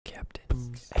Hey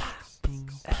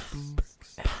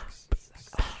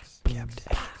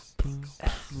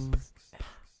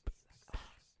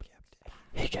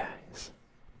guys,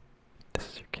 this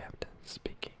is your captain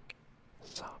speaking,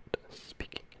 soft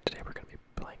speaking. Today we're going to be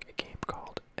playing a game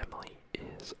called Emily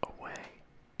is Away.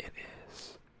 It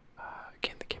is a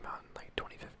game that came out in like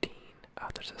 2015.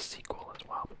 There's a sequel as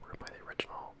well, but we're by the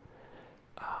original.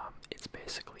 It's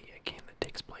basically a game that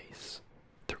takes place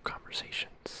through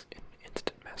conversations in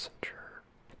instant messenger.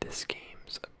 This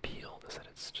game's appeal is that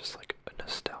it's just like a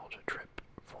nostalgia trip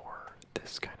for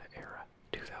this kind of era,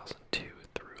 2002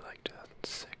 through like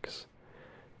 2006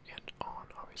 and on,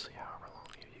 obviously however long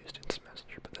you used instant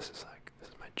messenger, but this is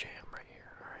my jam right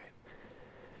here. Alright,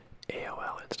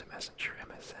 AOL, instant messenger,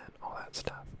 MSN, all that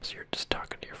stuff. So you're just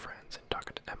talking to your friends and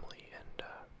talking to Emily and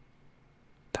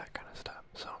that kind of stuff.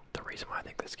 So the reason why I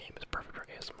think this game is perfect for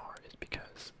ASMR is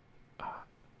because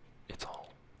it's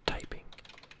all typing,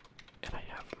 and I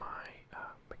have my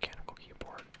mechanical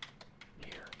keyboard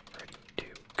here ready to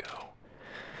go.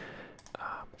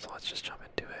 So let's just jump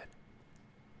into it.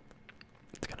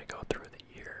 It's gonna go through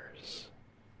the years.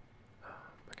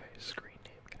 Okay, screen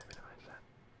name, can I minimize that?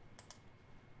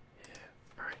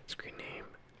 Yeah, alright, screen name.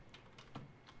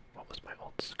 What was my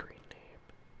old screen name?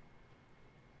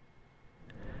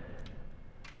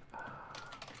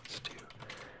 Let's do,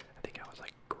 I think I was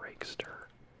like Gregster.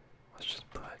 Let's just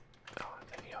put, oh,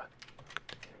 you know what?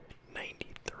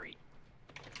 93.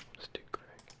 Let's do Greg.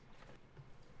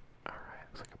 Alright,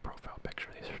 looks like a profile picture.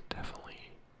 These are definitely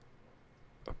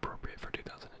appropriate for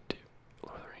 2002.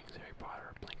 Lord of the Rings, Harry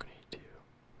Potter, Blink-182,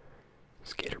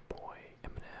 Skater Boy,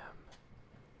 Eminem,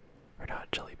 Red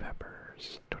Hot Chili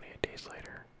Peppers, 28 Days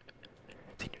Later,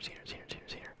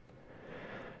 Senior.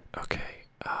 Okay,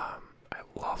 I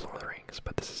love Lord of the Rings,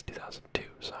 but this is 2002,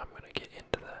 so I'm gonna get in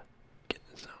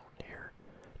the zone here.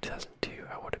 2002,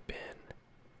 I would have been,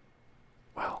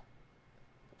 well,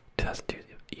 2002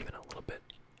 is even a little bit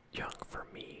young for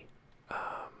me.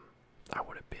 I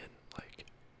would have been like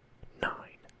 9,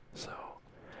 so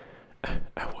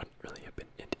I wouldn't really have been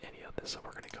into any of this, so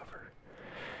we're gonna go for,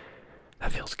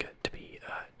 that feels good to be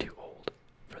too old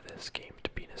for this game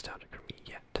to be nostalgic for me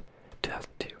yet.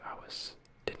 2002,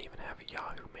 didn't even have a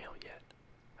Yahoo Mail yet.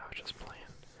 I was just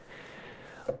playing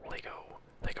Lego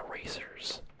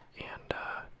Racers and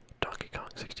Donkey Kong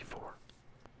 64.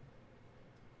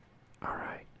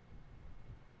 Alright.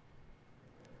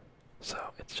 So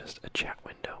it's just a chat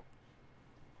window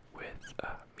with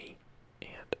me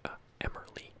and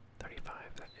Emily 35.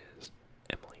 That is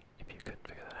Emily, if you couldn't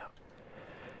figure that out.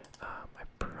 My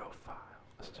profile.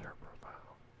 This is her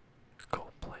profile.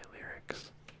 Coldplay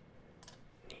lyrics.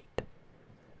 Neat.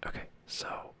 Okay,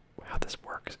 so how this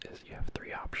works is you have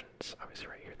 3 options. Obviously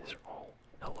right here, these are all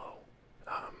hello.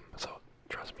 So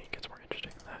trust me, it gets more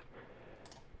interesting than that.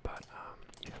 But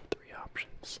you have 3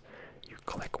 options. You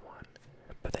click one,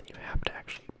 but then you have to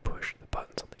actually push the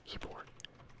buttons on the keyboard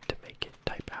to make it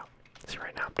type out. See,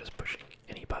 right now I'm just pushing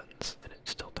any buttons and it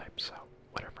still types out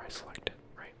whatever I selected,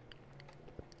 right?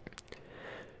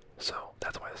 So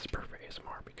that's why this is perfect for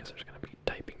ASMR, because there's going to be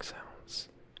typing sounds.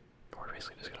 We're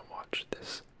basically just going to watch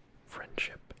this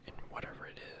friendship and whatever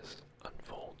it is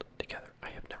unfold together. I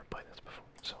have never played this before,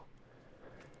 so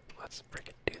let's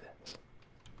freaking do this.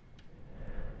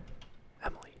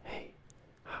 Emily, hey.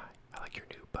 Hi, I like your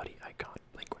new buddy icon.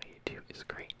 Blink-182 is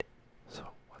great. So,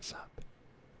 what's up?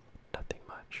 Nothing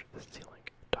much. The ceiling.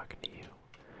 Talking to you.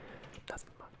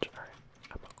 Nothing much. Alright,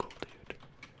 I'm a cool dude.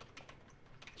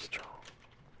 Strong.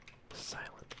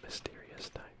 Silent, mysterious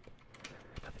type.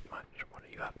 Nothing much. What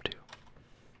are you up to?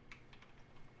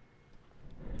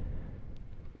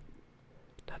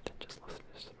 Nothing, just listen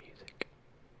to some music.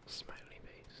 Smiley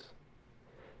face.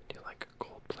 Do you like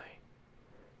Coldplay?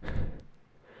 I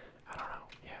don't know.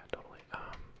 Yeah, totally.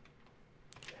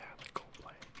 Yeah, I like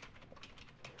Coldplay.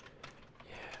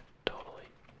 Yeah, totally.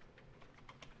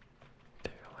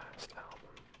 Their last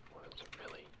album was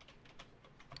really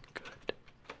good.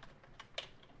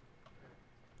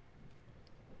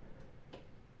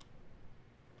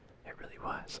 It really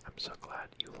was. I'm so glad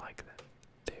you like them.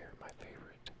 They're my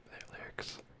favorite. Their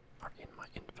lyrics are in my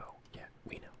info. Yeah,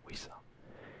 we know. We saw.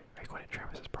 Are you going to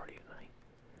Travis's party tonight?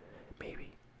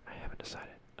 Maybe. I haven't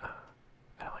decided. I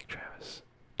don't like Travis.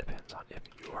 Depends on if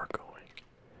you are going.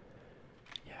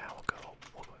 Yeah, we'll go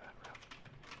that route.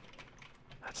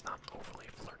 That's not overly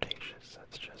flirtatious.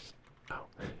 That's just. Oh,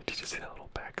 did you see that little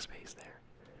backspace there?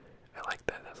 I like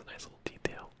that. That's a nice little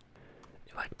detail.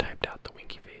 You like typed out the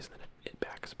winky face and then it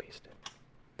backspaced it.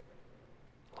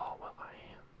 Lol, well I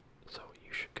am. So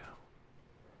you should go.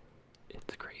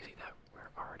 It's crazy that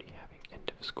we're already having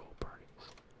end of school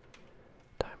parties.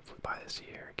 Time flew by this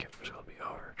year. Camp school will be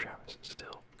over. Travis is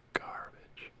still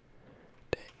garbage.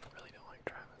 Dang, really don't like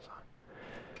Travis, huh?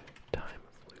 Time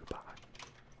flew by.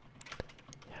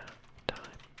 Yeah,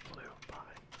 time flew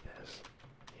by this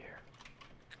year.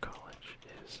 College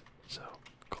is so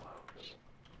close.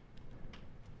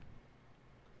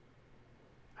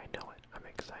 I know it. I'm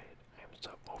excited. I am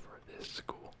so over this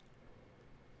school.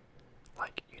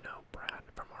 Like, you know, Brad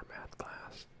from our math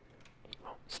class. He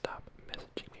won't stop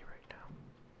messaging me right now.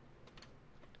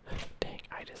 Dang,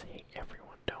 I just hate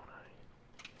everyone, don't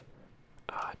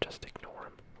I? Just ignore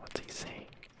him. What's he saying?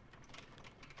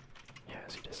 Yeah,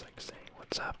 is he just like saying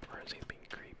what's up, or is he being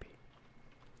creepy?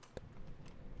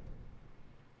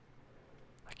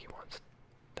 Like he wants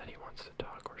to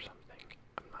talk or something.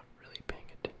 I'm not really paying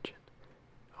attention.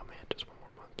 Oh man, just one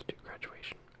more month to do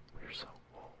graduation. We're so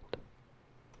old.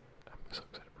 I'm so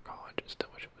excited for college. I still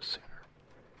wish it was sooner.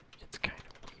 It's kind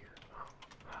of weird.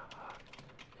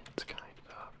 It's kind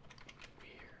of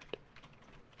weird.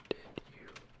 Did you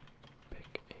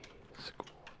pick a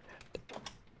school yet?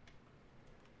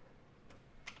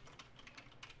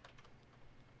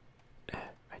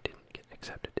 I didn't get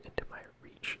accepted into my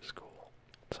reach school,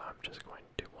 so I'm just going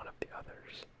to one of the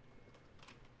others.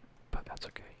 But that's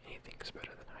okay. Anything's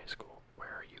better than high school. Where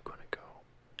are you going to go?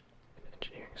 In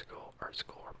engineering school, art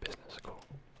school, or business school?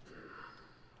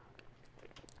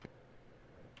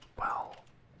 Well,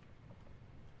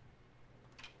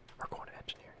 we're going to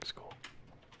engineering school.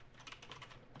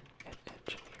 In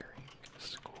engineering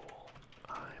school,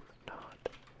 I'm not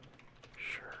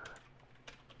sure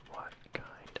what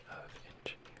kind of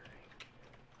engineering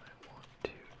I want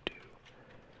to do,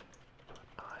 but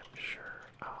I'm sure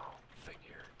I'll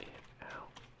figure it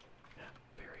out. Yeah,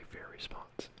 very fair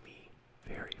response. Me,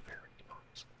 very fair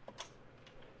response.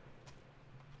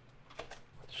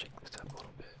 Let's shake this up a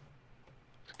little bit.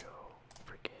 Let's go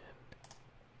freaking.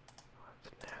 Oh, that's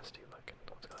nasty looking.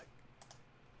 Let's go like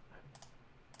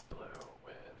blue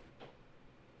with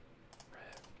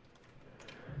red.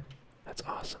 That's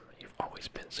awesome. You've always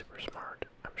been super smart.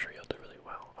 I'm sure you'll do really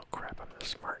well. Oh crap, I'm the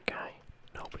smart guy.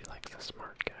 Nobody likes the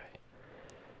smart guy.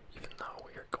 Even though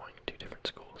we are going to different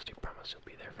schools, do you promise you'll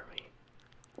be there for me?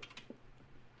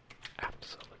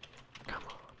 Absolutely. Come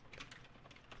on.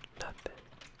 Nothing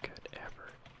could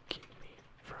ever keep me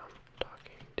from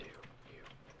talking to you.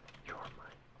 You're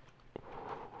my...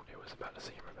 Ooh, it was about to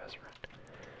say you're my best friend.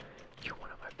 You're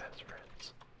one of my best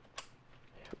friends.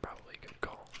 Yeah, probably a good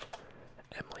call.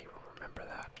 Emily will remember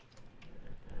that.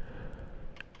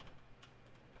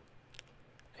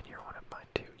 And you're one of mine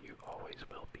too. You always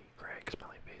will be. Greg,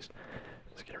 smiley face.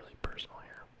 It's getting really personal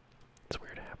here. It's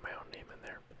weird to have my own name in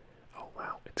there. Oh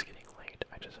wow, it's getting late.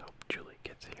 I just hope Julie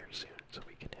gets here soon so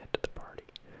we can head to the party.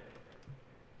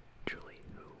 Julie,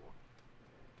 who?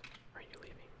 Are you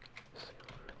leaving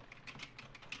soon?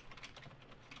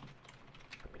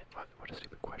 I mean, what a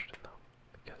stupid question though,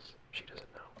 because she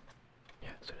doesn't know. Yeah,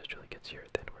 as soon as Julie gets here,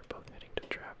 then we're both heading to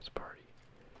Travis' party.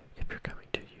 If you're coming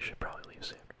too, you should probably leave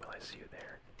soon. Will I see you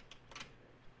there?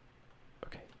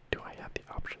 Okay, do I have the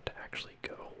option to actually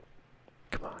go?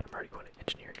 Come on, I'm already going to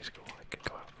engineering school. I could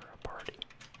go out for a party.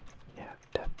 Yeah,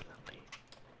 definitely.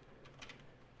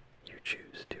 You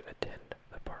choose to attend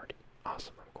the party.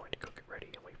 Awesome, I'm going to go get ready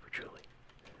and wait for Julie.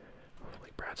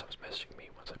 Hopefully Brad stops messaging me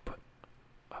once I put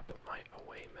up my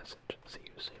away message. See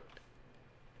you soon.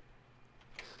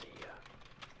 See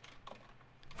ya.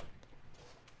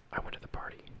 I went to the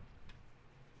party.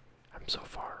 I'm so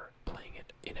far playing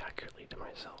it inaccurately to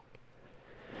myself.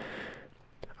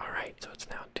 Alright, so it's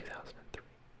now 2003.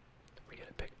 We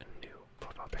gotta pick a new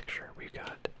profile picture. We've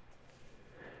got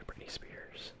Britney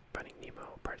Spears, Finding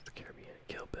Nemo, Pirates of the Caribbean,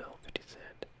 Kill Bill, 50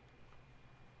 Cent,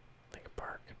 Linkin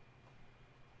Park,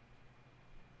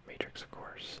 Matrix, of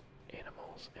course,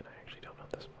 Animals, and I actually don't know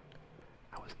this one.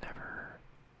 I was never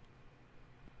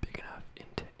big enough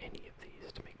into any of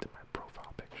these to make them my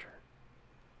profile picture.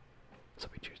 So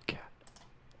we choose cat.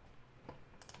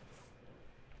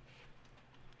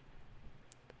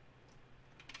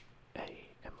 Hey,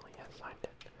 Emily has signed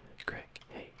it. Greg,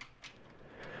 hey.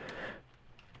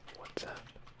 What's up?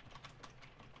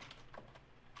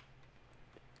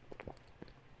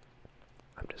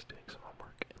 I'm just doing some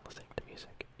homework and listening to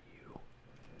music. You.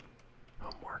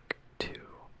 Homework 2.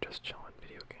 Just chilling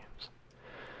video games.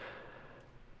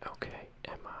 Okay,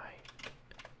 am I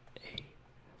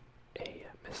a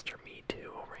Mr. Me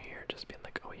Too over here, just being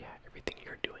like, oh yeah, everything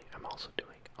you're doing, I'm also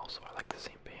doing. Also, I like the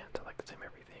same bands, I like the same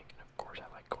everything, and of course I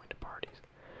like going to parties.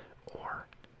 Or,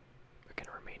 am I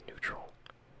gonna remain neutral?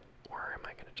 Or am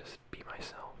I gonna just be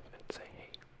myself and say, hey,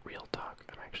 real talk,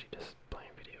 I'm actually just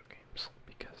playing video games,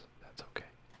 because that's okay.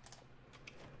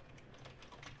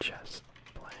 just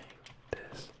playing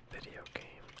this video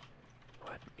game.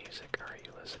 What music are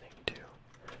you listening to?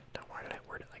 Now, why did I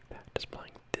word it like that? Just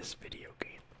playing this video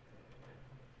game.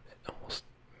 It almost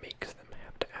makes them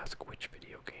have to ask which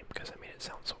video game because I made it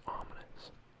sound so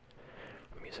ominous.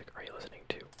 What music are you listening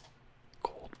to?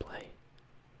 Coldplay?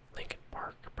 Linkin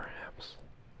Park, perhaps?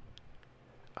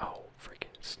 Oh,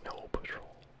 freaking Snow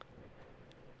Patrol.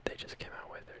 They just came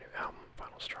out with their new album,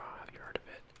 Final Straw. Have you heard of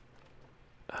it?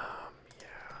 Yeah,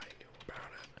 I knew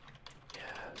about it.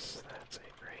 Yes, that's a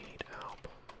great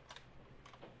album.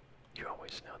 You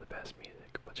always know the best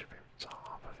music. What's your favorite song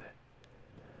off of it?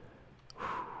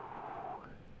 Whew.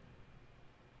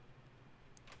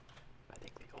 I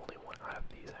think the only one out of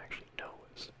these I actually know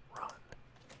is Run.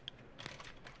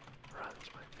 Run's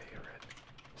my favorite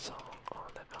song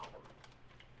on that album.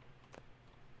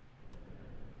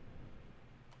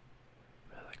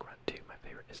 I like Run too. My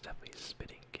favorite is definitely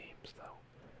Spitting Games though.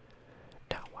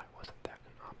 Now why wasn't that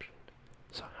an option?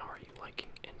 So how are you liking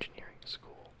engineering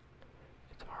school?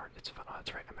 It's hard, it's fun. Oh,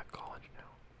 that's right, I'm at college now.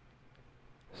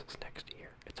 This is next year.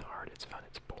 It's hard, it's fun,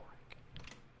 it's boring.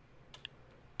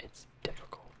 It's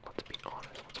difficult. Let's be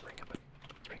honest. Let's bring up a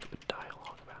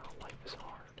dialogue about how life is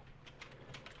hard.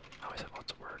 I always have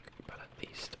lots of work, but at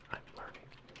least I'm learning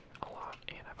a lot,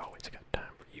 and I've always got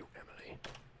time for you, Emily.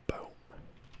 Boom.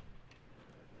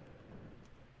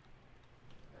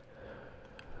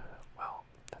 Well,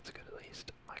 that's good at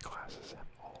least. My classes have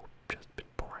all just been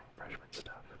boring freshman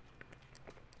stuff.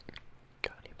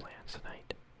 Got any plans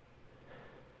tonight?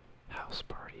 House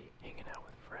party, hanging out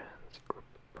with friends, group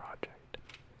project.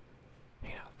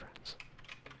 Hanging out with friends.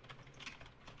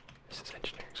 This is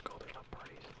engineering school, there's no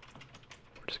parties.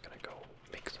 We're just gonna go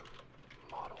make some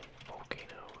model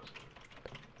volcanoes,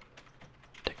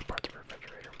 take apart the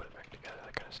refrigerator and put it back together,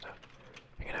 that kind of stuff.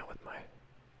 Hanging out with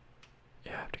I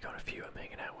have to go to a few. I'm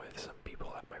hanging out with some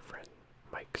people at my friend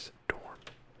Mike's dorm.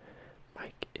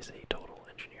 Mike is a total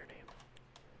engineer name.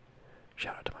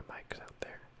 Shout out to my Mikes out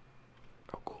there.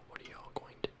 Oh cool, what are y'all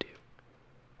going to do?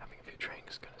 Having a few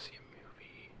drinks, gonna see a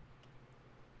movie,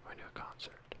 going to a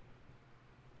concert.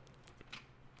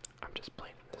 I'm just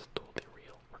playing this totally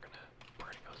real. We're gonna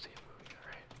go see a movie,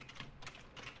 alright?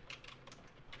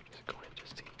 We're just going to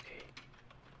see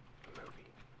a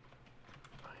movie.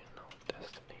 Final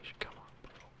Destination, come on,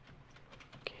 bro.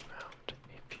 Came out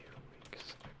a few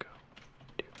weeks ago.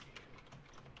 Do you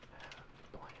have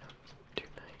plans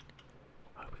tonight?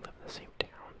 Oh, we live in the same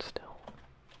town still.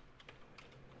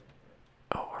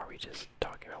 Oh, are we just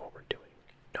talking about what we're doing?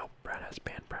 No, Brad has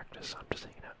band practice, so I'm just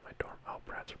hanging out in my dorm. Oh,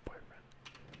 Brad's her boyfriend.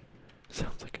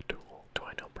 Sounds like a duel. Do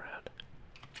I know Brad?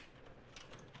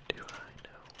 Do I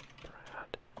know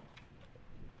Brad?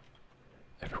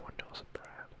 Everyone knows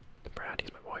Brad. Brad,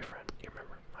 he's my boyfriend. You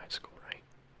remember from high school, right?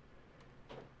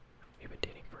 We've been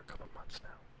dating for a couple months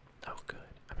now. Oh,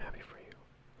 good. I'm happy for you.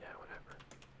 Yeah, whatever.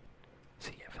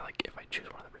 See, I feel like if I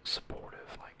choose one of the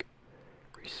supportive, like,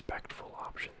 respectful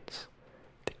options,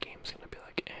 the game's gonna be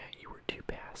like, you were too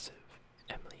passive.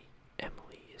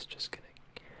 Emily is just gonna,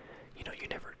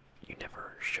 you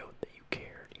never showed that you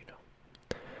cared,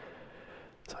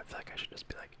 So I feel like I should just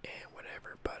be like,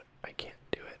 whatever, but I can't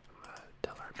do it. I'm gonna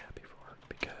tell her I'm happy for her,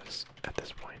 because at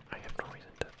this point, I have no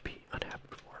reason to be unhappy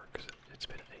for her, because it's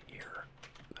been a year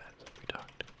since we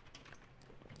talked.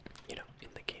 In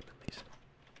the game at least.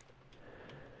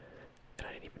 And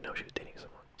I didn't even know she was dating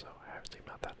someone, so I obviously am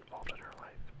not that involved in her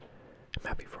life. I'm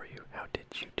happy for you. How did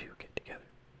you two get together?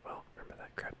 Well, remember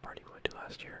that grad party we went to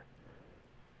last year?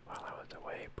 While I was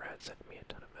away, Brad sent me a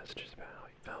ton of messages about how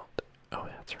he felt. Oh,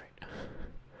 that's right.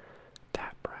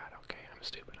 That Brad, okay, I'm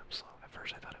stupid, I'm slow. At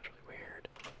first I thought it was really weird.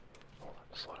 Hold on,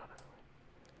 slow down now.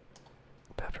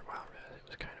 But after a while, I realized it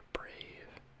was kind of brave.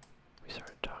 We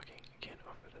started talking again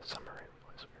over the summer and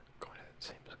realized we were going to the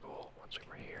same school. Once we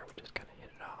were here, we just kind of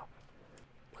hit it off.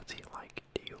 What's he like?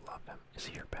 Do you love him? Is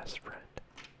he your best friend?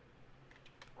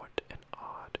 What an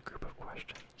odd group of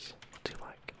questions. What's he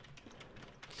like?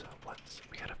 So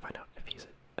we gotta find out if he's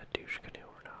a douche canoe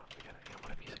or not. We gotta,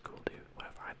 what if he's a cool dude? What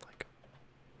if I'd like him?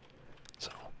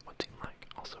 So, what's he like?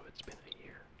 Also, it's been a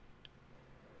year.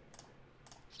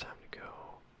 It's time to go.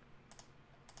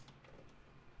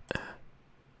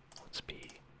 Let's be.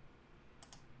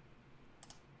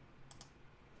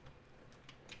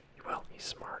 Well, he's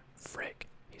smart. Frick.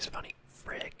 He's funny.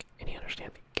 Frick. And he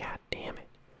understands me. God damn it.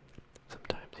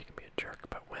 Sometimes he can be a jerk,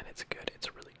 but when it's good,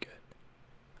 it's really good.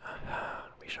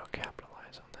 We shall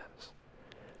capitalize on this.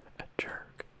 A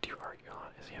jerk. Do you argue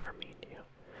on? Is he ever mean to you?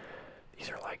 These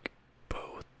are like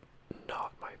both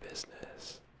not my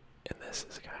business. And this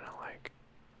is kind of like,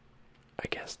 I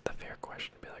guess the fair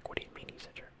question would be like, what do you mean he's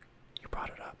a jerk? You brought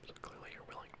it up, so clearly you're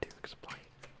willing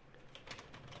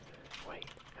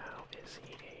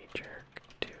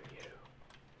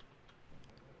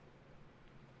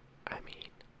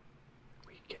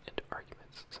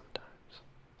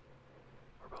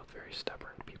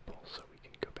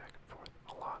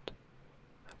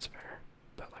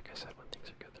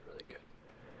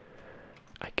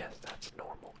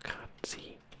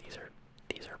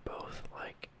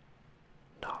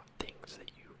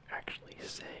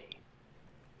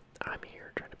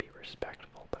here trying to be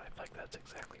respectful, but I feel like that's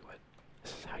exactly what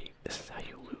this is how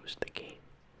you lose the game.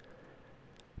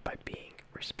 By being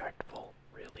respectful,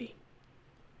 really.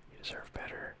 You deserve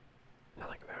better. Not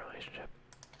like a better relationship.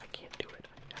 I can't do it.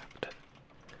 I have to.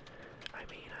 I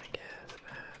mean, I guess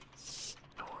that's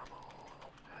normal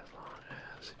as long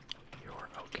as you're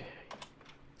okay.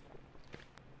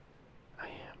 I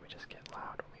am. We just get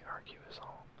loud when we argue is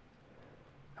all.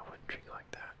 I wouldn't treat you like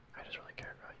that. I just really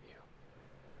care about you.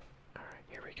 Alright,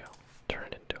 here we go. Turn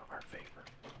it into our favor.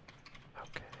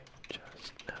 Okay,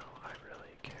 just know I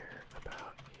really care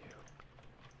about you.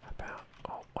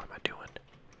 Oh, what am I doing?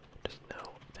 Just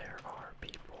know there are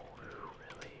people who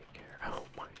really care. Oh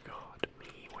my god,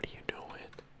 me, what are you doing?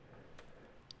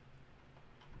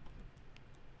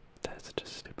 That's such a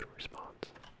stupid response.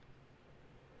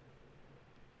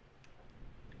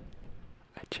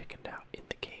 I chickened out in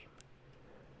the game.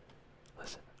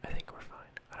 Listen, I think we're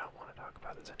fine. I don't want to talk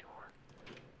about this anymore.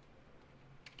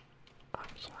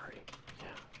 I'm sorry.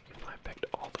 Yeah, even though I picked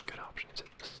all the good options, it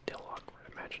was still awkward.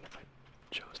 Imagine if I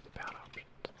chose the bad options.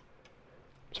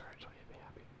 I'm sorry, I just want you to be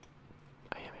happy.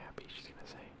 I am happy, she's gonna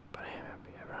say. But I am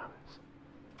happy, I promise.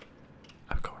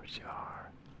 Of course you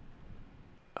are.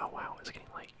 Oh wow, it's getting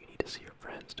late. You need to see your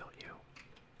friends, don't you?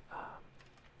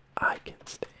 I can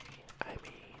stay. I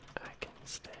mean, I can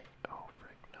stay. Oh,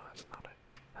 frick. No, that's not it.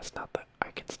 That's not the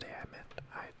I can stay I meant.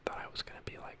 I thought I was gonna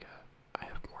be like I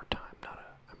have more time, not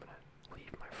I'm gonna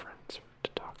leave my friends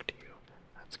to talk to you.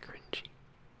 That's cringy.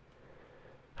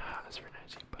 That's very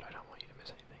nice of you, but I don't want you to miss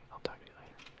anything. I'll talk to you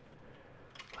later.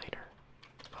 Later.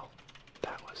 Well,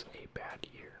 that was a bad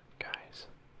year, guys.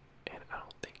 And I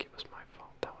don't think it was my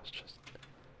fault. That was just...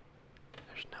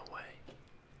 There's no way.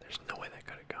 There's no way that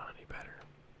could have gone any better.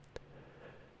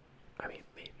 I mean,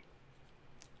 maybe.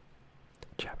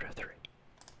 Chapter 3,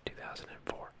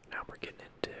 2004. Now we're getting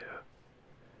into...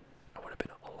 I would have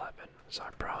been 11, so I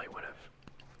probably would have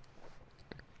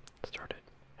started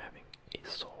having a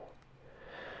soul.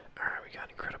 Alright, we got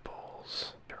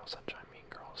Incredibles, Girl Sunshine, Mean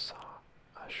Girls, Saw,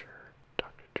 Usher,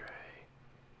 Dr. Dre.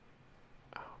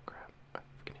 Oh crap, I'm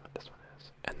forgetting what this one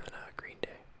is. And then Green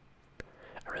Day.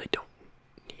 I really don't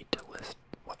need to list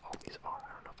what all these are.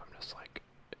 I don't know if I'm just like,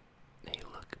 hey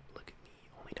look at me,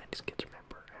 only 90s kids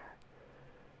remember.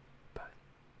 But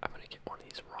I'm gonna get one of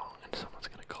these wrong and someone's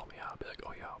gonna call me out and be like,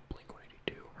 oh yeah,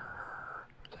 Blink-182. I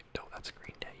was like, no, that's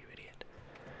Green Day, you idiot.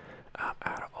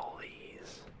 Out of all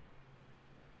these,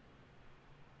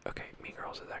 okay, Mean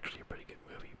Girls is actually a pretty good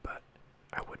movie, but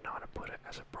I would not have put it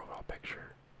as a profile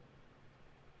picture.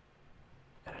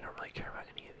 And I don't really care about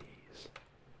any of these.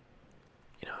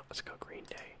 You know, let's go Green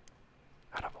Day.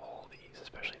 Out of all these,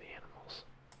 especially the animals.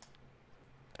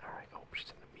 Alright, oh, she's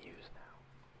in the Muse now.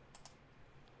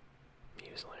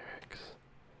 Muse lyrics.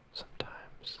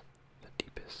 Sometimes the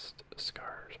deepest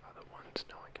scars are the ones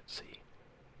no one can see.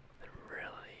 They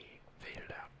really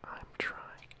faded out. I'm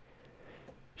trying.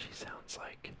 She sounds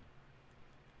like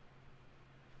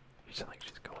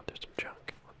she's going through some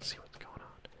junk. Let's see what's going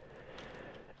on.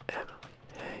 Emily,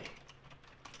 hey.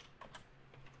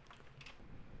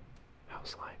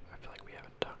 How's life? I feel like we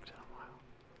haven't talked in a while.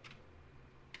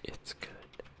 It's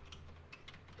good.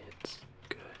 It's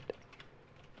good.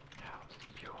 How's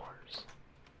yours?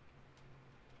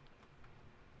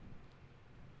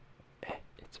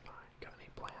 It's fine. Got any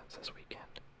plans this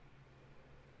weekend?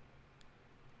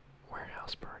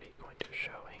 Warehouse party, going to a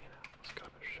show, hanging out. Let's go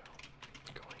to a show.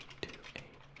 Going to a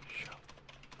show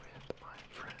with my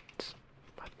friends.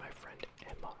 With my friend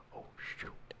Emma. Oh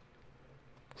shoot.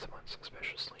 Someone's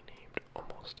suspiciously named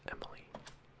almost Emily.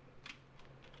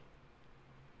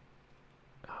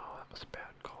 Oh, that was a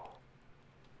bad call.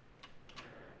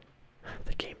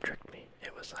 The game tricked me.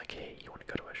 It was like, hey, you want to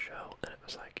go to a show? And it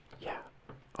was like, yeah,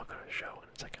 I'll go to a show. And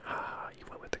it's like, haha, you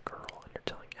went with a girl and you're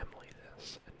telling Emily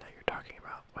this. And now you're talking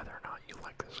about whether or not you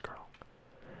like this girl.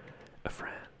 A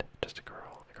friend, just a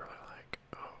girl. A girl I like.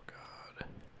 Oh god.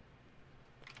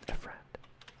 A friend.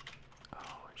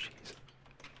 Oh, and she's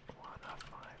one of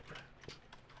my friends.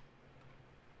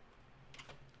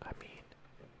 I mean,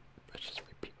 let's just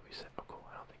repeat what we said. Oh cool,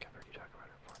 I don't think I've heard you talk about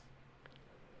it before.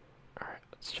 Alright,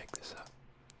 let's check this out.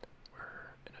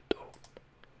 We're an adult.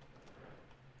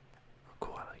 Oh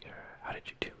cool, I like her. How did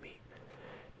you two meet?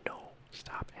 No,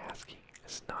 stop asking.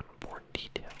 It's not an important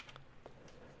detail.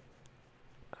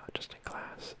 Just in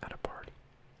class, at a party.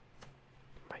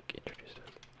 Mike introduced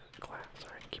us in class.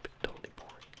 Alright, keep it totally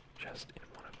boring. Just in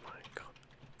one of my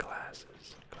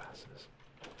classes.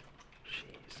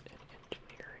 She's an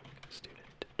engineering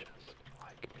student, just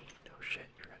like me. No shit,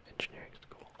 you're at engineering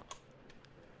school.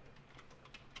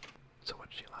 So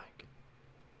what's she like?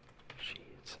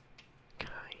 She's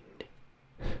kind.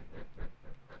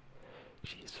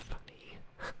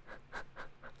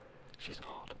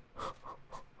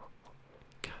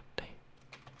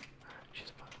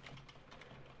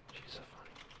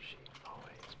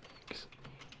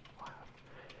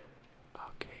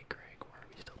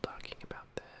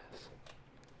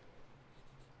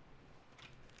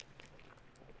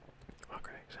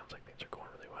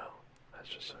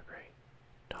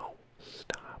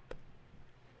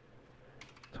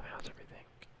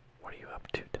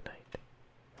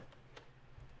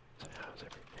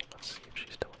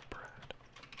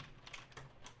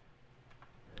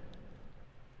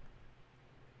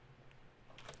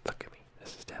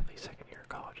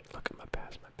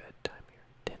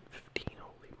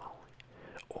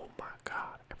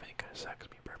 of sucks.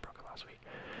 Me and Brett broke it last week.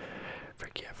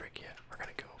 Frick yeah, frick yeah. We're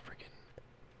gonna go friggin'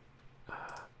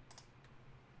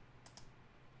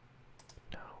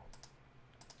 no.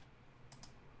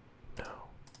 No.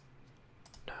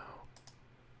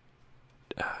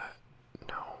 No.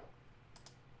 No.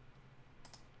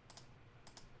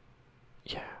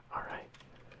 Yeah, alright.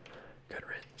 Good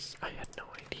riddance. I had no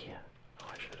idea. Oh,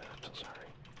 I should have. I'm so sorry.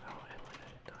 Oh, I had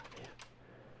no idea.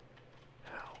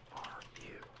 How are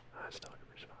you? That's still a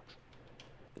good response.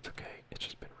 It's okay. It's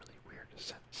just been really weird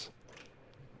since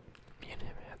me and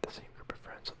him had the same group of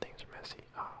friends, so things are messy.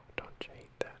 Oh, don't you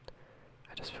hate that?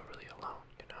 I just feel really alone,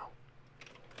 you know?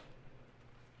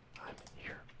 I'm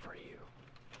here for you.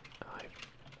 I've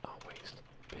always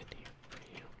been here for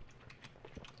you.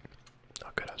 Oh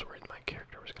good, I was worried my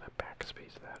character was gonna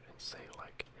backspace that and say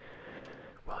like,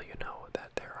 well, you know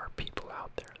that there are people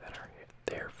out there that are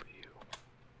there for you.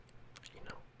 You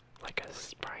know, like a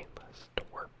spineless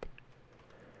twerp.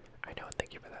 I know,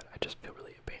 thank you for that. I just feel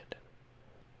really abandoned.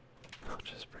 I'll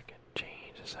just freaking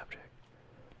change the subject.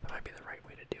 That might be the right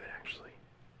way to do it, actually.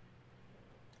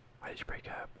 Why did you break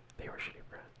up? They were shitty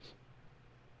friends.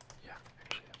 Yeah,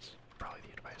 actually, that's probably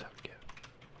the advice I would give.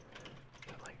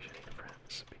 Don't like shitty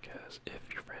friends, because if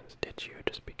your friends ditch you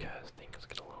just because things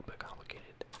get a little bit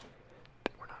complicated,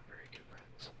 then we're not very good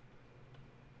friends.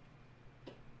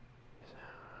 So,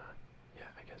 yeah,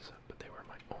 I guess so, but they were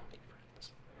my only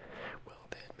friends. Well,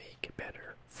 then make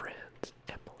better friends,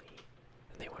 Emily.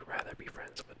 And they would rather be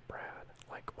friends with Brad.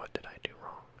 Like, what did I do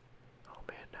wrong? Oh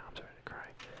man, now I'm starting to cry.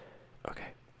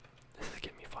 Okay, this is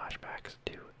giving me flashbacks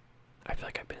to, I feel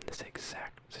like I've been in this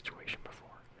exact situation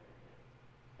before,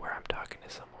 where I'm talking to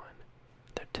someone,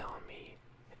 they're telling me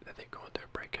that they're going through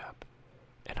a breakup,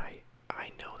 and I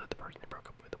know that the person they broke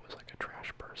up with was like a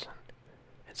trash person,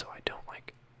 and so I don't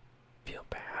like feel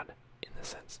bad in the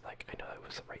sense like I know that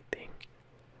was the right thing,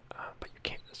 but you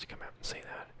can't just come out and say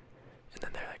that, and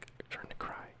then they're like starting to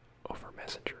cry over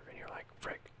Messenger, and you're like,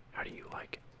 frick, how do you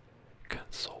like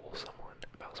console someone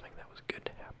about something that was good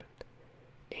to happen,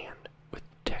 and with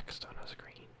text on a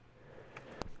screen?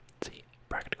 See,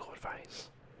 practical advice,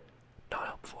 not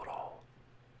helpful at all.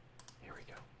 Here we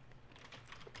go.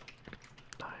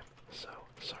 I'm so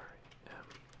sorry,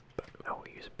 but oh,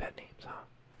 we're using pet names, huh?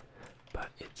 But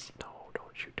it's, no,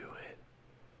 don't you do it.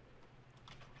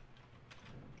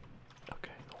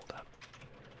 Okay, hold up.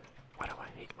 Why do I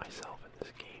hate myself in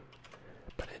this game?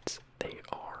 But it's, they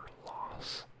are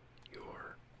lost.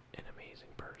 You're an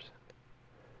amazing person.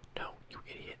 No, you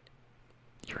idiot.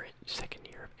 You're in second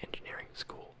year of engineering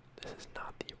school. This is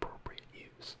not the appropriate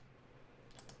use.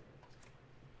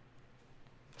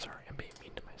 Sorry, I'm being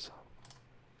mean to myself.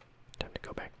 Time to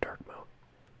go back to dark mode.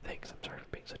 Thanks, I'm sorry for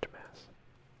being such a mess.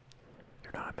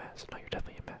 You're not a mess. No, you're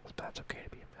definitely a mess, but that's okay to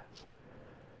be a mess.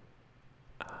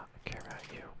 I care about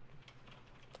you.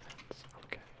 That's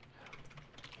okay.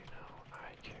 You know,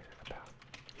 I care about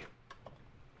you.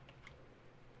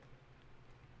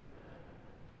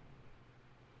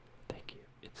 Thank you.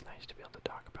 It's nice to be able to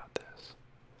talk about this.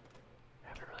 I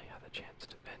haven't really had the chance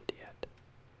to vent yet.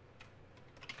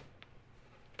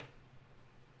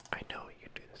 I know you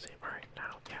do the same. Alright,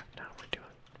 now we're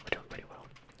doing pretty well.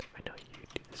 I know you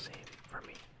do the same for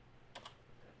me.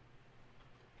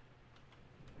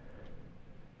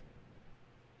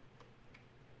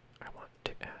 I want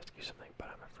to ask you something, but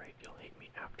I'm afraid you'll hate me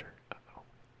after. Uh-oh.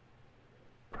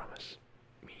 Promise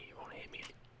me you won't hate me.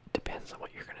 Depends on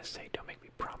what you're gonna say. Don't make me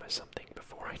promise something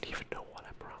before I even know what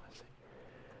I'm promising.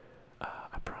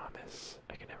 I promise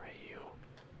I can never hate you.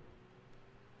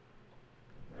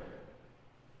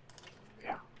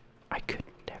 Yeah, I could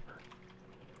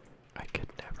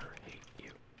never hate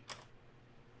you.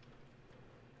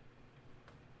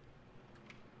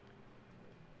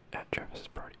 At Travis's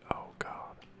party, oh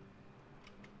god.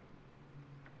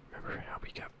 Remember how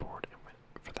we got bored and went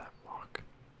for that walk?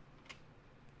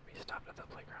 We stopped at the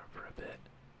playground for a bit.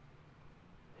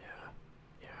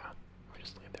 Yeah. We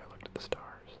just laid there and looked at the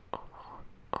stars.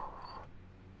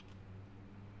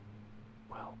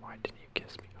 Well, why didn't you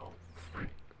kiss me? Oh,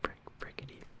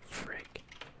 frickity, frick.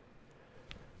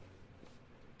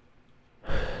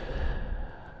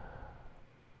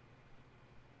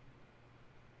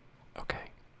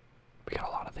 Okay, we got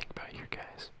a lot to think about here,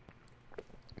 guys.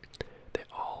 They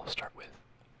all start with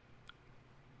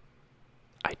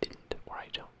I didn't or I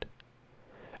don't.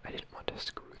 I didn't want to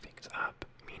screw things up,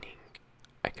 meaning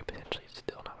I could potentially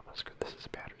still not want to screw. This is a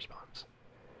bad response.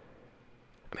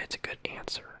 I mean, it's a good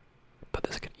answer, but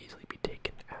this could easily be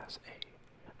taken as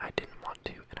a I didn't want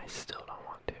to and I still don't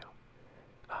want to.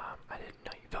 I didn't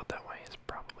know you felt that way is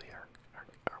probably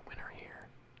our winner here.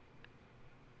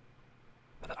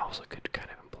 But that also could kind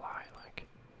of imply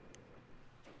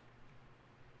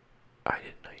I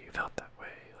didn't know you felt that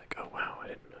way. Like, oh wow, I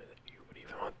didn't know that you would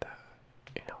even want that.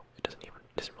 You know,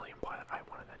 doesn't really imply that I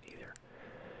wanted that either.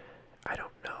 I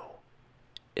don't know.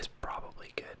 It's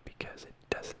probably good because it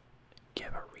doesn't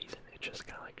give a reason. It's just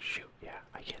kind of like, shoot, yeah,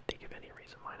 I can't think of any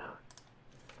reason why not.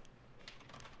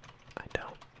 I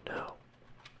don't know.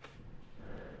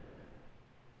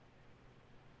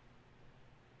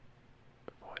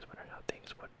 I've always wondered how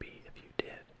things would be if you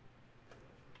did.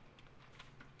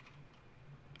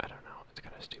 I don't know, it's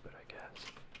kind of stupid, I guess.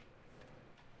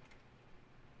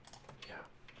 Yeah,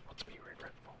 let's be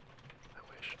regretful. I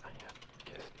wish I had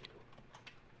kissed you.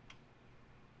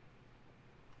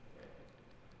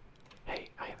 Hey,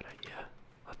 I have an idea.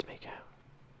 Let's make out.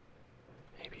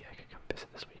 Maybe I could come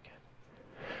visit this weekend.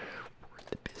 We're in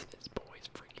the business, boys.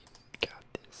 Freaking got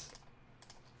this.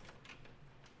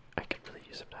 I could really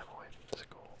use some time away from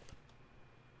school.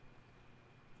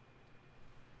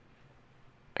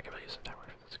 I could really use some time away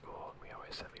from school. We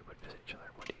always said we would visit each other.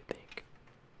 What do you think?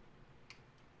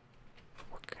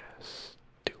 What kind of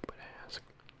stupid ass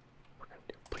we're gonna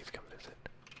do? Please come visit.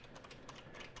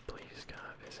 Please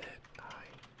come visit. I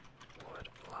would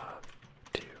love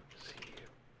to see you.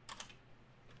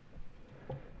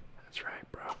 That's right,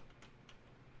 bro.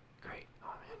 Great.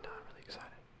 Oh man, now I'm really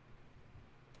excited.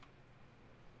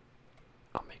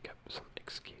 I'll make up some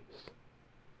excuse.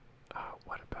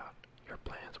 What about your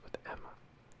plans with Emma?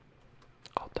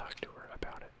 I'll talk to her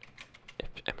about it. If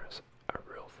Emma's a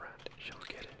real friend, she'll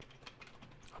get it.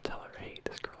 I'll tell her, hey,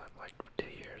 this girl I've liked for 2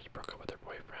 years broke up with her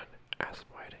boyfriend, asked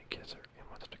why I didn't kiss her, and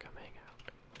wants to come hang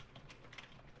out.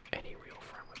 Any real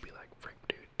friend would be like, frick,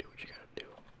 dude, do what you gotta do.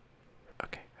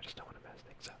 Okay, I just don't want to mess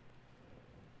things up.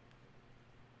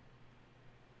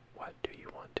 What do you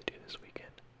want to do this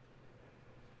weekend?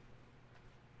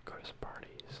 Go to some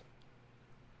parties.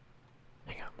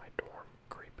 Hang out in my dorm.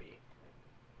 Creepy.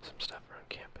 Some stuff around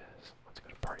campus. Let's go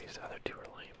to parties. The other two are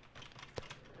lame.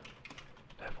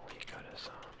 Definitely go to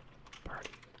some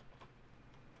party.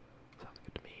 Sounds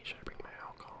good to me. Should I bring my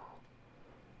alcohol?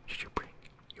 Should you bring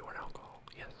your alcohol?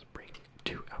 Yes, bring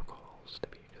 2 alcohols to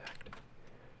be exact.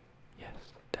 Yes,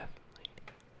 definitely.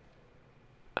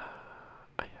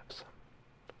 I have some.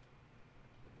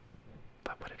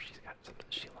 But what if she's got something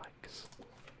she likes?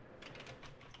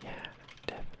 Yeah,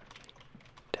 definitely.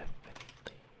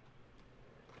 Definitely.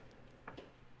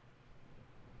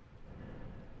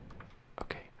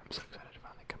 Okay, I'm so excited to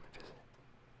finally come and visit.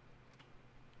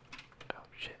 Oh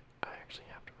shit, I actually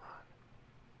have to run.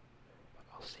 But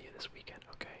I'll see you this weekend,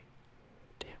 okay?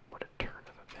 Damn, what a turn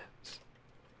of events.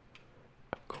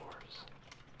 Of course.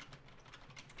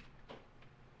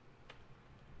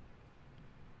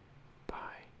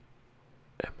 Bye.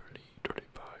 Emily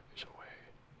 25 is away.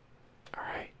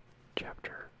 Alright,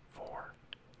 chapter 4.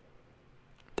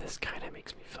 This kind of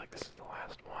makes me feel like this is the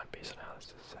last one based on how this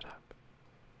is set up.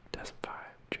 2005,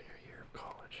 junior year of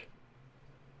college.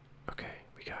 Okay,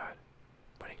 we got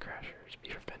Wedding Crashers,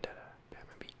 Beaver Vendetta,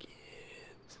 Batman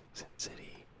Begins, Sin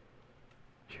City.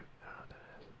 Shoot, I don't know what that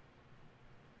is.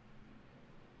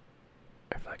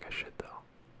 I feel like I should though.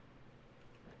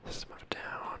 System of a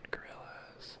Down,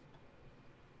 Gorillas.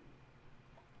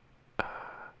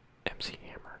 MC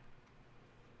Hammer.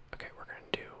 Okay, we're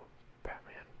gonna do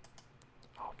Batman.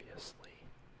 Obviously.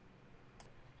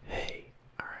 Hey,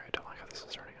 alright, I don't like how this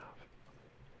is starting off.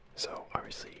 So,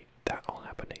 obviously, that all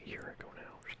happened a year ago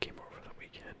now. She came over for the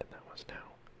weekend, and that was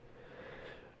now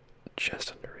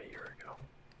just under a year ago.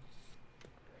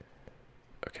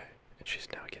 Okay, and she's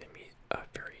now getting me a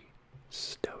very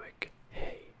stoic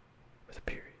hey with a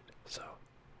period. So,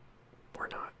 we're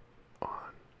not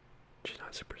on. She's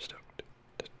not super stoked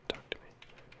to talk to me.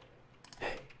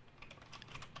 Hey.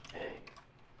 Hey.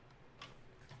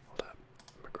 Hold up.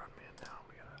 I'm a grown man now.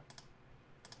 We gotta.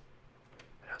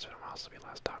 I know it's been a while since we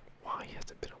last talked. Why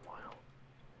has it been a while?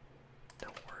 No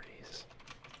worries.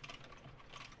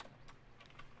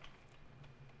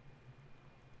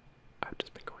 I've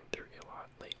just been going through a lot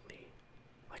lately.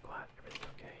 Like what? Everything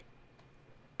okay?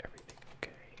 Everything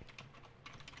okay?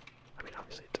 I mean,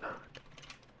 obviously it's not.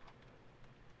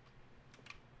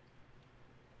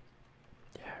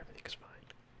 Yeah, everything's fine.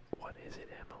 What is it,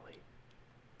 Emily?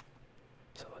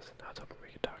 So listen, I was hoping we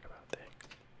could talk about things.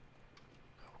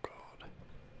 Oh god.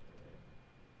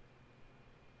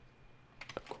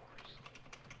 Of course.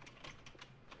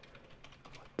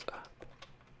 What's up?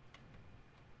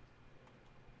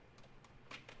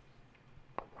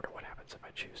 I wonder what happens if I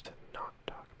choose to not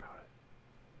talk about it.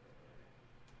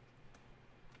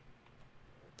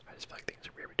 I just feel like things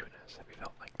are weird between us. Have you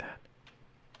felt like that?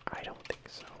 I don't think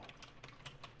so.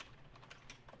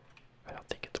 I don't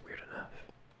think it's weird enough.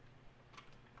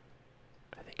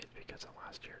 I think it's because of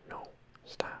last year. No,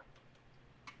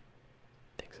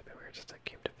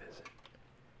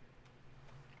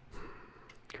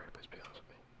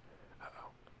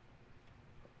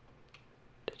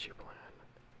 did you plan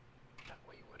that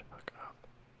we would hook up?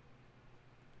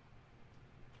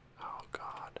 Oh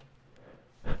God.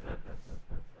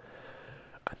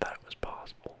 I thought it was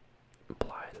possible.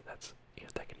 Implies that that's,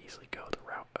 that could easily go the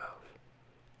route of,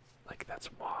 like, that's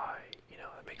why,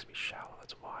 that makes me shallow.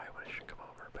 That's why I should come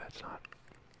over, but it's not.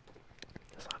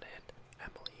 That's not it.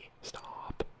 Emily,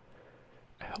 stop.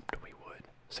 I hoped we would.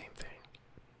 Same thing.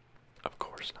 Of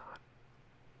course not.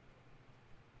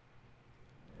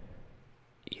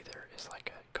 Either is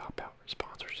like a cop-out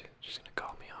response, or she's just gonna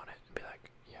call me on it and be like,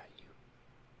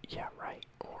 yeah, right.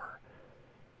 Or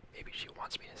maybe she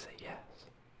wants me to say yes.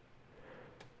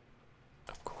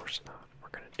 Of course not. We're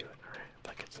gonna do it, alright?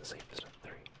 Like it's the safest of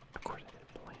three. Of course I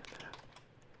didn't plan that.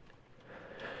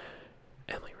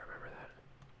 Emily, remember that.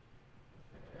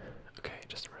 Okay,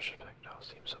 just in retrospect, it all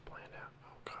seems so planned out.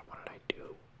 Oh God, what did I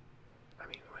do? I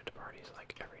mean, we went to parties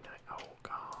like every night. Oh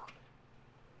God.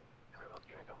 And we both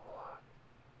drank a whole lot.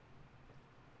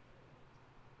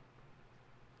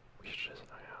 We should just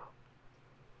hang out.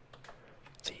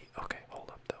 See, okay, hold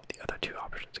up though. The other two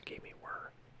options it gave me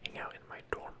were hang out in my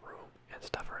dorm room and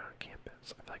stuff around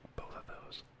campus. I feel like both of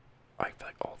those, I feel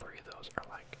like all three of those are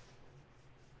like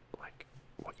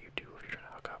what you do if you're trying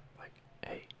to hook up. Like,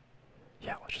 hey,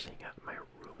 yeah, let's just hang out in my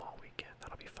room all weekend.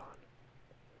 That'll be fun.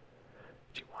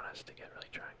 Do you want us to get really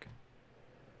drunk?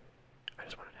 I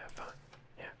just wanted to have fun.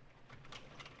 Yeah.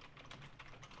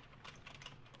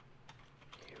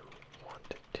 You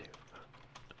wanted to.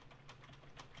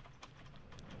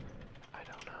 I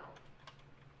don't know.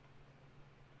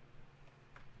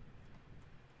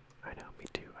 I know, me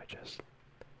too.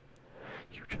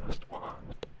 You just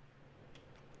want.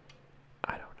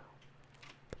 I don't know.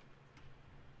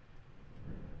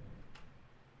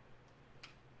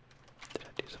 Did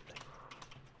I do something wrong?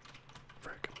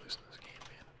 Frick, I'm losing this game,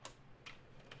 man.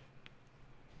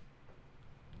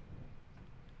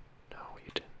 No,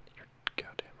 you didn't. You're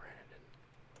goddamn right, I didn't.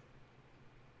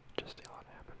 Just a lot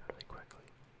happened really quickly.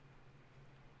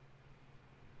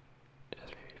 It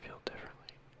just made me feel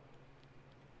differently.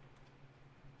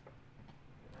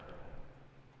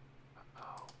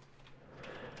 Uh-oh.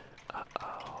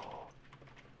 Uh-oh.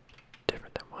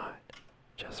 Different than what?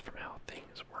 Just from how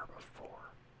things were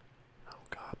before. Oh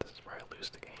God, this is where I lose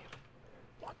the game.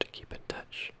 Want to keep in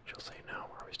touch. She'll say no.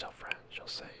 Are we still friends? She'll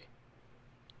say,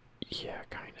 yeah,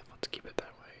 kind of. Let's keep it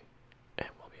that way. And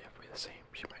we'll be halfway the same.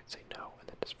 She might say no and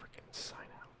then just freaking sign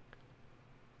out.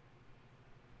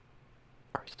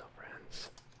 Are we still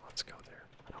friends? Let's go there.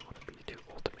 I don't want to be too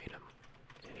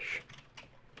ultimatum-ish.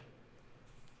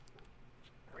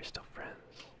 Are we still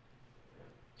friends?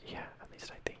 Yeah, at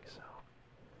least I think so.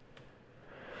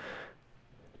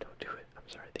 Don't do it. I'm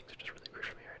sorry, things are just really weird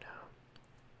for me right now.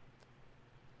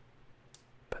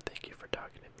 But thank you for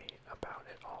talking to me about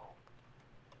it all.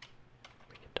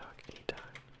 We can talk anytime.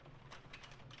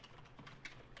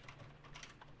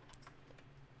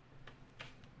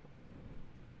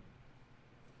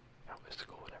 How is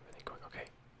school and everything going? Okay,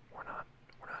 we're not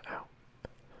out.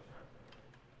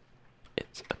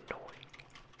 It's annoying.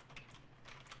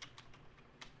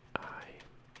 I'm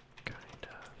kind of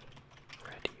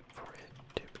ready for it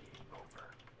to be over.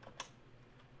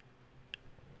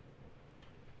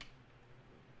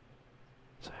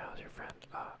 So how's your friend,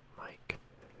 Mike?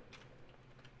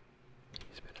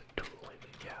 He's been a tool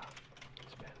lately, yeah.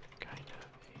 He's been kind of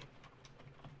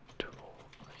a tool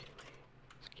lately.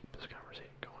 Let's keep this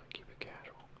conversation going, keep it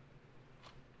casual.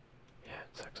 Yeah, it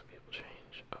sucks when people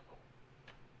change. Uh-oh.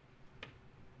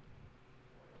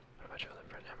 What about your other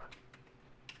friend, Emma?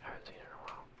 I haven't seen her in a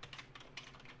while.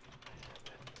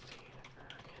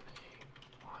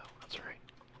 That's right.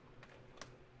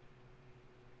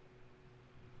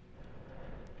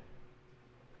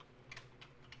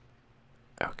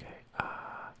 Okay,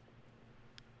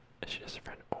 is she just a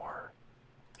friend or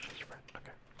she's a friend?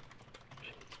 Okay.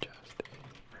 She's just a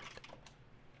friend.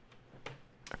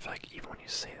 I feel like even when you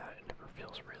say that, it never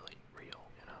feels really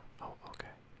real, you know? Oh, okay.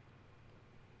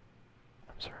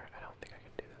 I'm sorry, I don't think I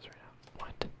can do this right now.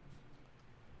 What?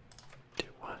 Do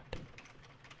what?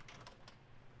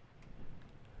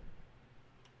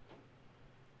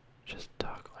 Just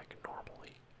talk like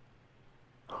normally.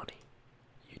 Honey,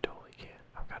 you totally can.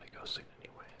 I've got to go soon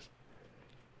anyways.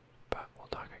 But we'll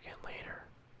talk again later.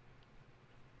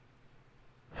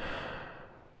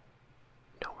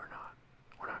 No, we're not.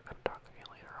 We're not gonna talk again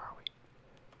later, are we?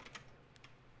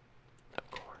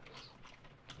 Of course.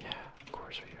 Yeah, of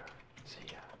course we are. See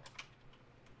ya.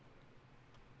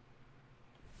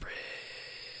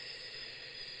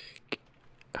 Frick.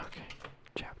 Okay,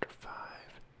 chapter 5,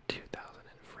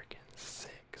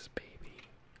 2006, baby.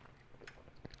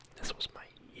 This was my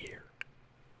year.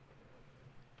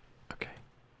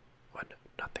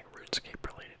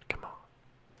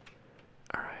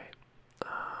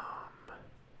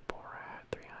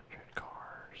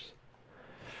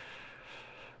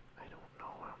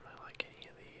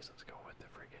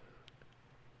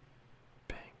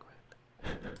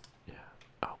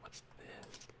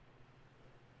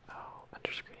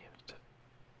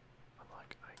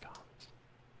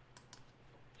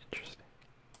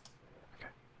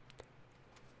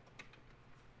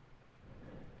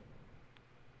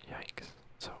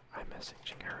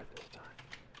 messaging her this time.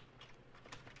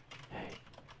 Hey.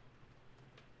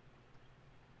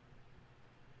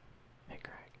 Hey,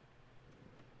 Greg.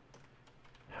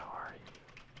 How are you?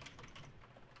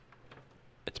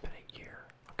 It's been a year,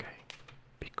 okay?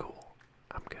 Be cool.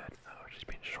 I'm good. Oh, she's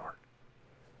being short.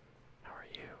 How are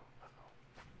you?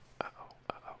 Uh-oh. Uh-oh.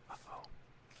 Uh-oh. Uh-oh.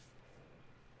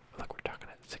 Look, we're talking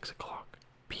at 6 o'clock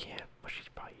p.m. Well, she's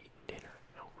probably eating dinner.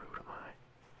 How rude am I?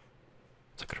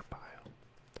 Look at her bio.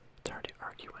 It's hard to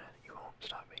argue when you won't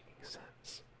stop making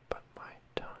sense, but my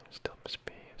tongue still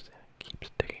misbehaves and keeps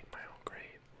digging my own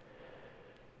grave.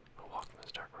 We'll walk in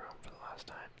this dark room for the last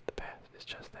time. The past is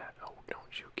just that. Oh,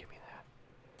 don't you give me that.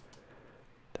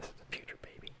 This is the future,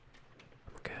 baby.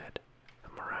 I'm good.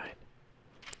 I'm alright.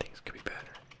 Things could be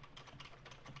better.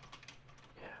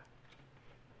 Yeah.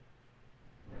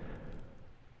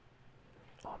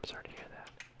 Oh, I'm sorry to hear that.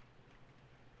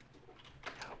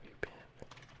 How have you been?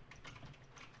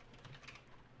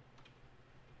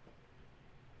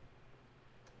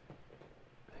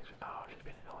 Oh, she's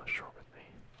been hella short with me.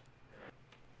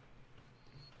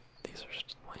 These are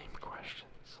just lame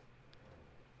questions.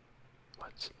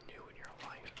 What's new in your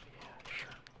life? Yeah,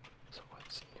 sure. So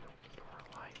what's new in your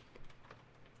life?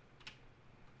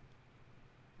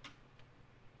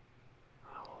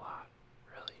 Not a lot,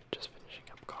 really. Just finishing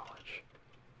up college.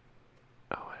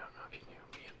 Oh, I don't know if you knew,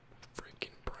 me and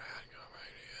freaking Brad got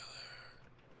right together.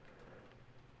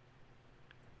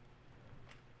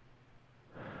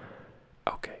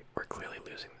 Okay, we're clearly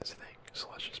losing this thing, so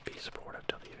let's just be supportive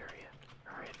till the very end,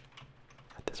 alright?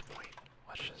 At this point,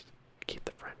 let's just keep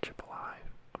the friendship alive.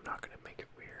 I'm not gonna make it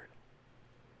weird.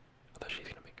 Although she's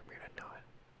gonna make it weird, I know it.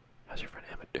 How's your friend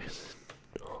Emma doing?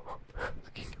 Oh,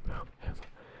 thinking about Emma.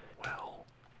 Well,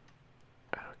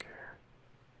 I don't care.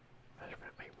 How's your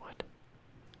friend? Wait, what?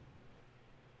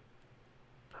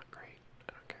 Not great.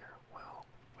 I don't care. Well,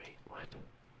 wait, what?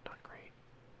 Not great.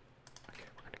 Okay,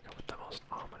 we're gonna go with the most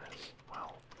ominous.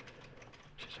 Well,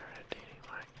 she started dating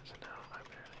Mike, so now I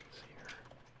barely see her.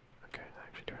 Okay, I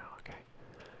actually do now, okay.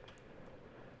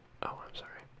 Oh, I'm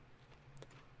sorry.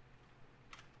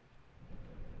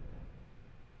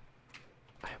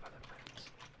 I have other friends.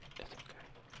 It's okay.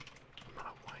 I'm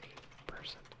not a whiny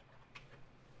person.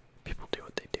 People do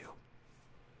what they do.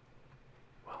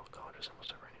 Well, college is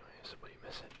almost over anyways, but you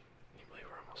miss it. You believe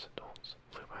we're almost adults.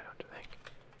 Flew by, don't you think?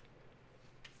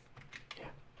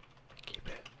 Yeah. Keep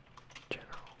it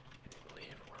general. You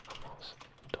believe we're almost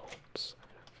adults. I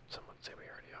mean, some would say we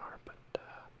already are, but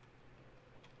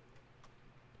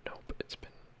nope.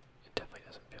 It definitely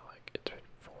doesn't feel like it's been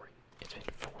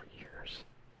 4 years.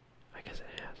 I guess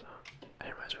it has, huh? I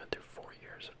didn't realize we went through 4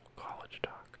 years of college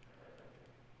talk.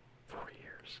 4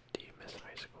 years. Do you miss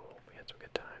high school? We had some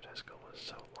good times. High school was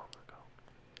so long ago.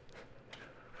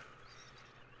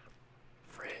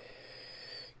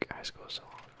 Frick. High school was so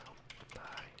long ago.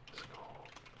 High school.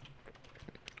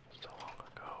 So long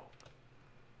ago.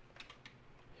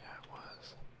 Yeah, it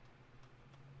was.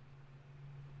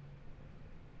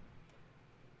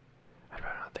 I'd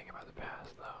rather not think about the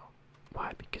past, though.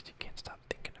 Why? Because you can't stop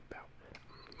thinking about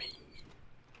me.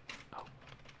 Oh,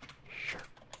 sure.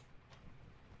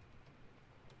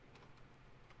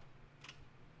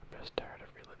 I'm just tired of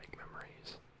reliving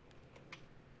memories.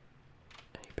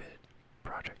 Any big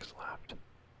projects left?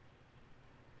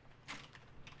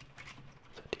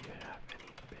 So do you have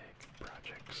any big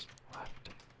projects left?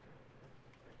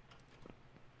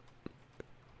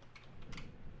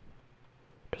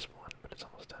 Just one, but it's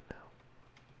almost done now.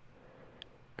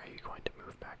 Are you going to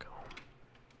move back home?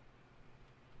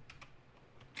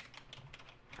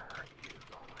 Are you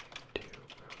going to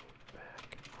move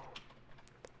back home?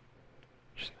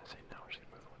 She's gonna say no, she's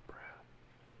gonna move with Brad.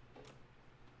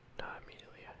 Not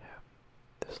immediately, I have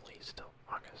this lease till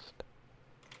August.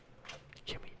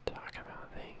 Can we talk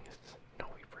about things? No,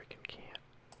 we freaking can't.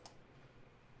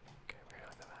 Okay, we're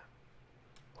gonna look at that.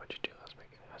 What'd you do last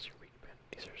week? How's your week been?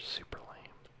 These are super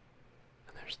lame.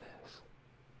 And there's this.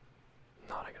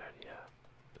 Not a good idea.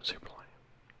 Super lame.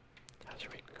 How's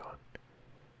your week been going?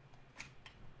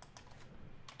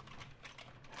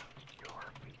 How's your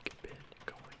week been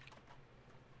going?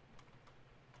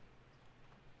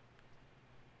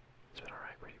 It's been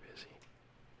alright, pretty busy.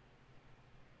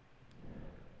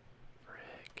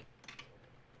 Frick.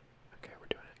 Okay,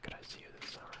 we're doing it. Could I see you this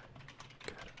summer?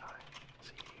 Could I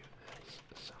see you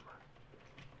this summer?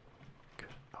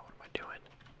 Could. Oh, what am I doing?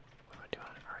 What am I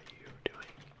doing? Are you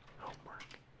doing homework?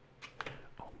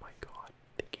 Oh my god,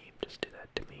 the game just did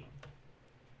that to me.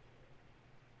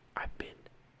 I've been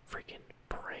freaking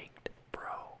pranked,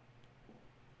 bro.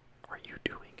 Are you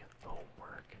doing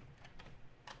homework?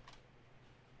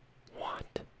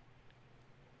 What?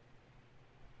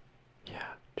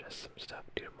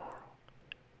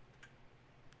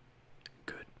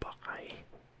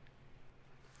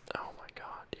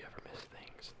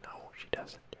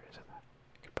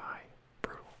 Goodbye.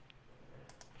 Brutal.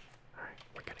 Alright,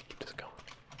 we're gonna keep this going.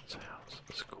 So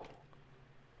how's school?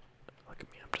 Look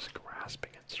at me, I'm just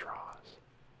grasping at straws.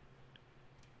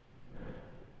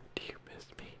 Do you miss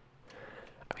me?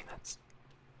 I mean, that's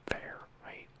fair,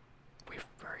 right? We've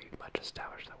very much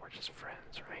established that we're just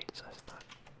friends, right? So that's not...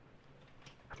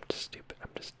 I'm just stupid.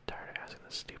 I'm just tired of asking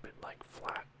the stupid, like,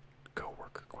 flat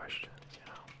coworker questions, you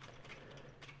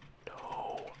know?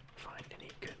 No! Find any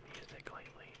good music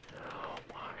lately. Oh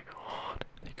my god,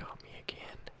 they got me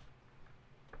again.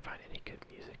 Find any good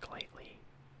music lately.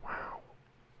 Wow.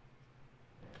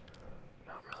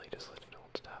 Not really, just listening to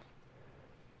old stuff.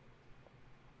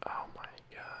 Oh my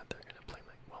god, they're gonna play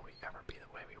like, will we ever be the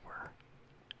way we were?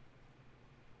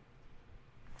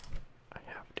 I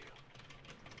have to.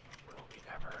 Will we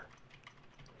ever?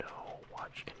 No,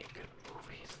 watch any good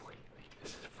movies lately.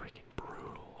 This is freaking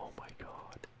brutal, oh my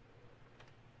god.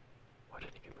 Watch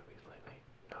any good movies lately?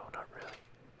 No, not really.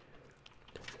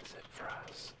 This is it for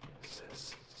us. This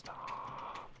is,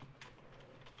 stop.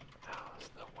 How's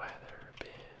the weather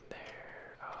been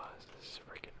there? Oh, this is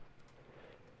freaking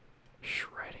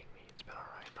shredding me. It's been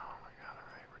alright. Oh my god,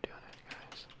 alright, we're doing it,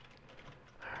 guys.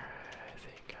 Alright, I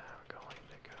think I'm going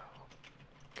to go.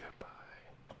 Goodbye.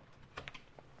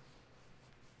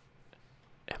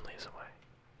 Emily's away.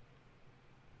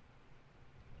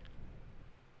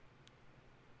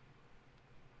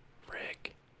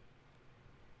 Rick.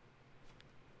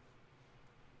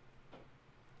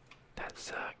 That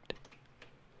sucked.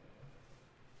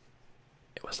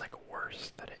 It was like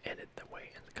worse that it ended the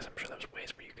way, because I'm sure there's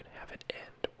ways where you can have it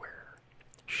end where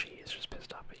she is just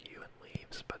pissed off at you and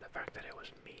leaves, but the fact that it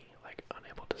was me, like,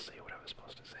 unable to say what I was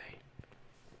supposed to say,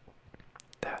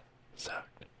 that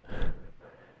sucked.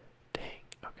 Dang,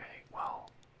 okay,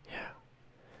 well, yeah.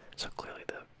 So clearly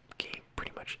the game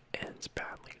pretty much ends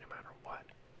badly no matter what.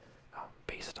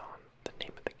 Based on the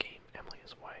name of the game, Emily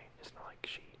is away. It's not like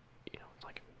she, you know, it's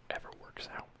like it ever works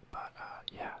out. But,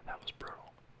 yeah, that was brutal.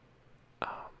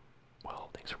 Well,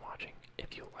 thanks for watching.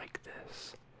 If you like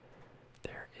this,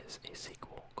 there is a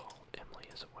sequel called Emily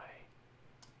is Away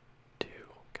 2.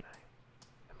 Can I?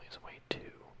 Emily is Away 2.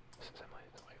 This is Emily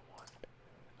is Away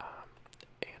 1.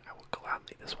 And I will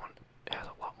gladly, this one has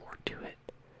a lot more to it.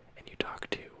 And you talk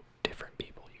to different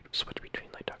people. You switch between,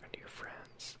 like, talking to your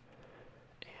friends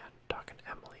and talking to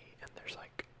Emily. And there's,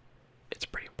 like, it's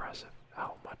pretty impressive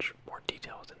how much more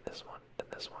detail is in this one than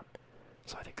this one.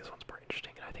 So I think this one's more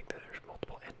interesting, and I think that there's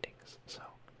multiple endings. So,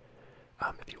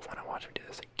 if you want to watch me do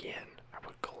this again, I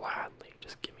would gladly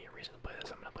just give me a reason to play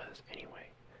this. I'm gonna play this anyway.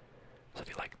 So if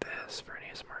you like this for an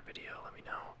ASMR video, let me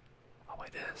know. I'll play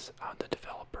this. The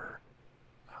developer,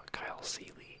 Kyle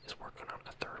Seeley, is working on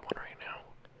a third one right now.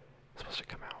 It's supposed to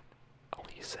come out. All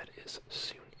he said is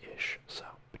soon-ish. So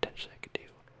potentially I could do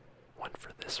one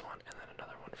for this one, and then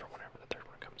another one for whenever the third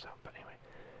one comes out. But anyway.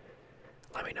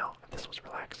 Let me know if this was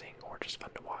relaxing, or just fun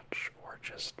to watch, or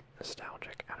just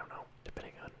nostalgic. I don't know,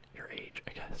 depending on your age,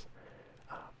 I guess.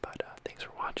 But thanks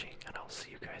for watching, and I'll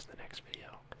see you guys in the next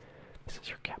video. This is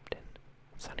your captain,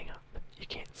 signing up. You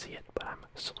can't see it, but I'm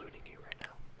saluting you right now.